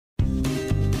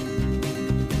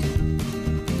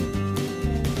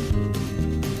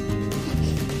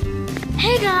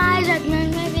Hey guys, welcome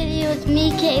to my video. It's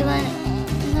me, Caitlin.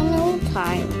 I'm a little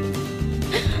tired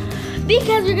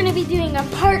because we're gonna be doing a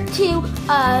part 2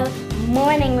 of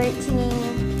morning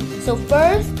routine. So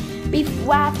first,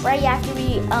 right after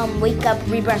we wake up,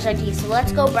 we brush our teeth. So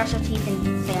let's go brush our teeth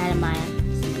and say hi to Maya.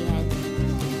 Sleepyhead.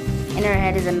 And her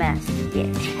head is a mess. Yeah.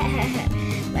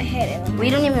 My head is. We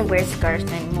don't even wear scarves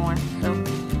anymore. So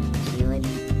see you later.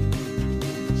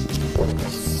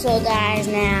 So guys,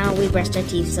 now we brushed our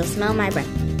teeth, so smell my breath.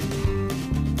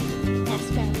 That's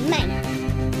from mine.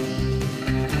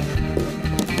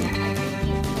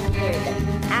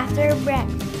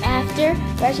 After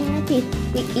brushing our teeth,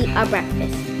 we eat our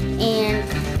breakfast. And,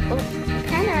 well, I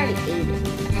kind of already ate it.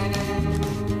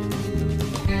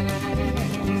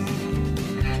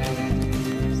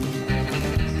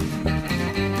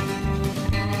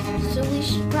 So we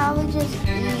should probably just eat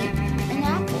an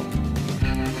apple.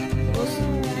 We'll see.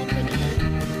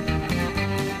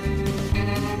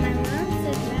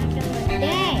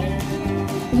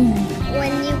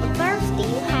 When you were thirsty,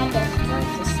 you had to drink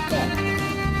the stick.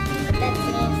 That's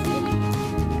nasty.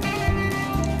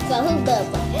 So who does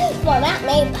that? Well, not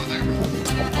me, but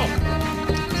okay.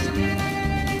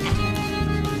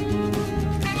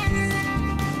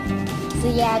 So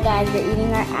yeah, guys, we're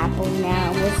eating our apple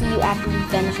now. We'll see you after we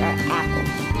finish our apple.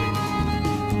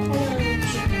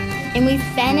 And we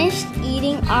finished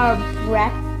eating our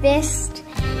breakfast.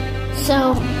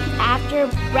 So after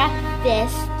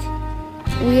breakfast,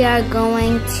 we are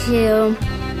going to,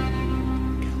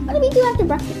 what do we do after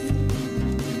breakfast?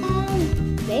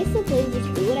 Basically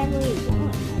just do whatever we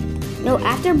want. No,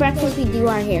 after breakfast we do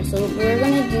our hair. So we're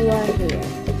gonna do our hair.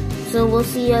 So we'll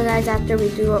see you guys after we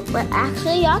do it. But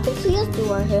actually y'all can see us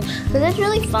do our hair. Because it's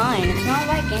really fun. It's not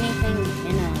like anything,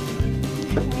 you know.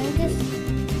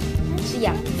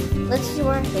 Let's do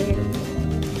our hair.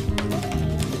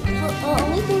 The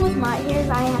only thing with my hair is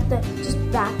I have to just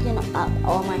backen up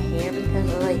all my hair because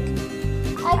like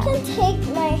I can take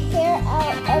my hair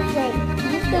out of like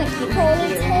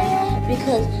ponytail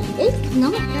because it's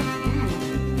not that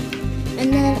bad. And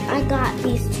then I got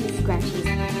these two scrunchies.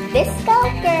 Visco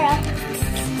girl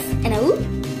and a whoop.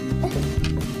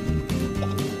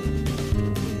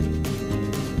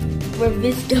 We're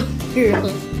Visco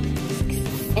girls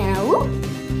and a whoop.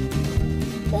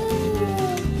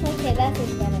 Okay, that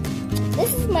is better.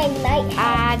 This is my night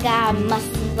hat. I got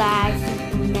muscle like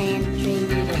Superman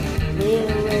dreaming. Real.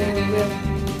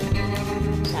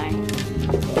 Sorry.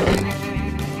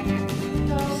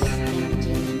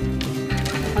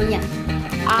 Oh yeah.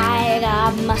 I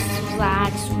got muscle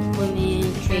like Superman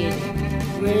dreaming.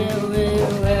 Real.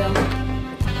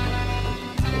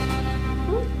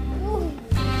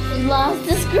 Lost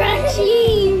the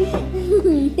scrunchie.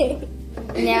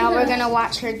 Now we're gonna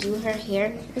watch her do her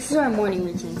hair. This is our morning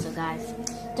routine, so guys,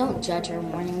 don't judge her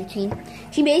morning routine.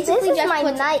 She basically this is my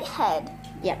night head.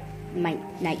 Yeah, my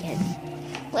night head.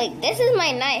 Like this is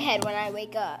my night head when I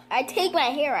wake up. I take my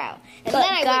hair out, and but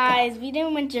then I guys, wake up. We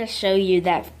didn't want to show you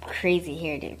that crazy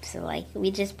hairdo, so like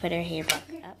we just put her hair back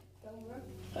up.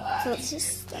 So it's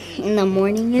just in the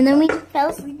morning, and then we fell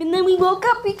asleep, and then we woke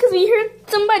up because we heard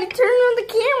somebody turn on the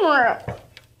camera.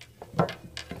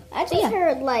 I just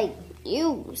heard like.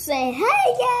 You saying, hey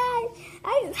guys,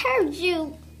 I just heard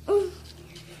you.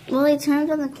 Well, they turned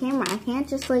on the camera. I can't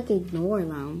just like ignore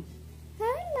them. I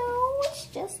know, it's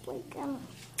just like,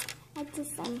 I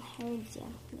just heard you.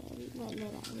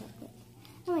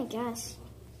 Oh my gosh.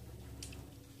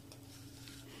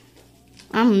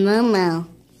 I'm Momo.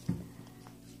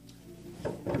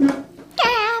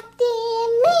 Captain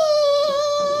Me.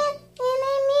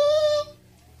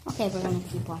 Okay, we're gonna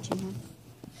keep watching her.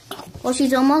 Well,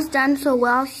 she's almost done, so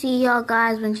we'll see y'all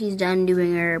guys when she's done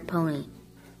doing her pony.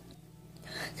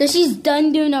 So she's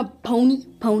done doing her pony,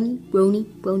 rony,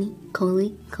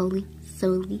 coley,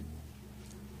 solely,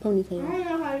 ponytail. I don't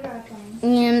know how to do a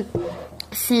pony. And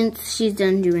since she's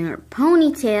done doing her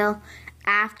ponytail,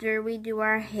 after we do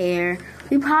our hair,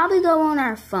 we probably go on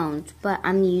our phones, but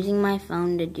I'm using my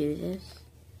phone to do this.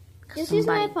 This is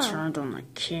my phone. Turned on the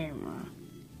camera.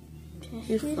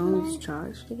 Your phone's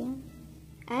charged again?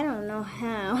 I don't know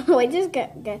how. I just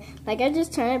got like I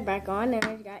just turned it back on and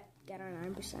I got on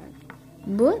 9%.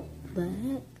 What the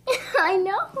heck? I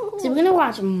know. So we're gonna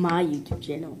watch my YouTube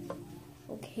channel.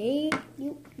 Okay,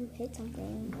 you hit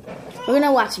something. We're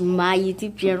gonna watch my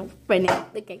YouTube channel right now.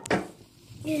 Okay.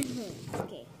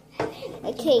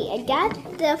 Okay, I got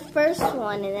the first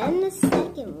one and then the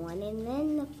second one and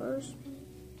then the first one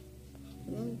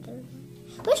and then the third one.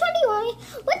 Which one do you want me?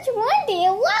 Which one do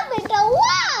you want me to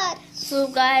watch? So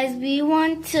guys, we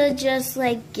want to just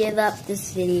like give up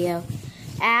this video.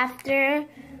 After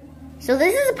So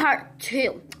this is part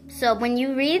 2. So when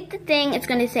you read the thing, it's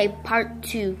going to say part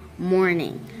 2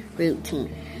 morning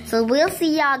routine. So we'll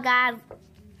see y'all guys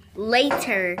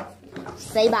later.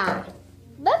 Say bye.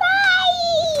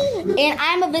 Bye-bye. And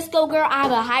I'm a Visco girl. I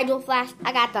have a Hydro Flask.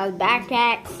 I got those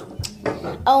backpacks.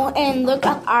 Oh, and look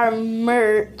up our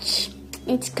merch.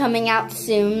 It's coming out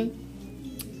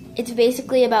soon. It's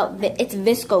basically about, it's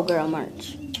Visco girl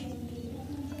merch.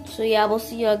 So yeah, we'll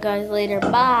see you guys later.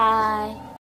 Bye.